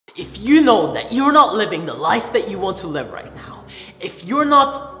If you know that you're not living the life that you want to live right now, if you're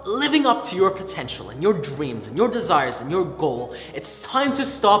not living up to your potential and your dreams and your desires and your goal, it's time to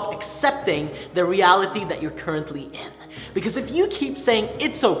stop accepting the reality that you're currently in. Because if you keep saying,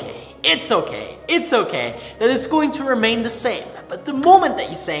 it's okay, it's okay, it's okay, then it's going to remain the same. But the moment that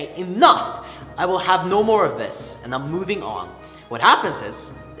you say, enough, I will have no more of this, and I'm moving on, what happens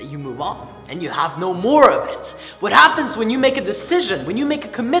is that you move on and you have no more of it. What happens when you make a decision, when you make a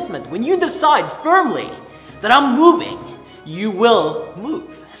commitment, when you decide firmly that I'm moving, you will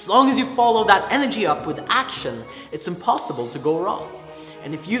move. As long as you follow that energy up with action, it's impossible to go wrong.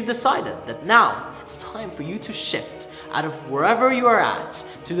 And if you've decided that now it's time for you to shift out of wherever you are at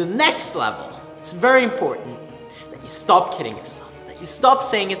to the next level, it's very important that you stop kidding yourself, that you stop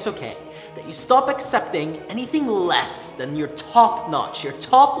saying it's okay, that you stop accepting anything less than your top-notch, your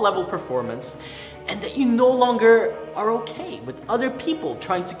top-level performance, and that you no longer are okay with other people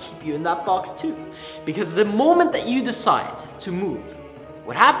trying to keep you in that box too. Because the moment that you decide to move,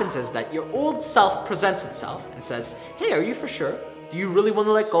 what happens is that your old self presents itself and says, hey, are you for sure? Do you really want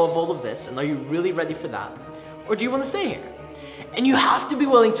to let go of all of this? And are you really ready for that? Or do you want to stay here? And you have to be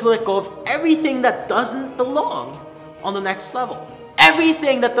willing to let go of everything that doesn't belong on the next level.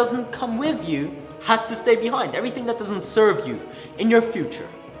 Everything that doesn't come with you has to stay behind. Everything that doesn't serve you in your future,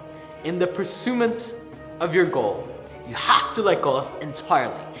 in the pursuit of your goal, you have to let go of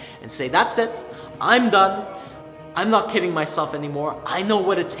entirely and say, that's it, I'm done. I'm not kidding myself anymore. I know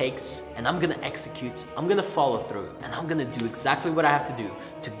what it takes and I'm gonna execute, I'm gonna follow through, and I'm gonna do exactly what I have to do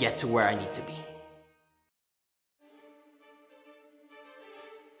to get to where I need to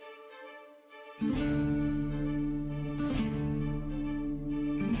be.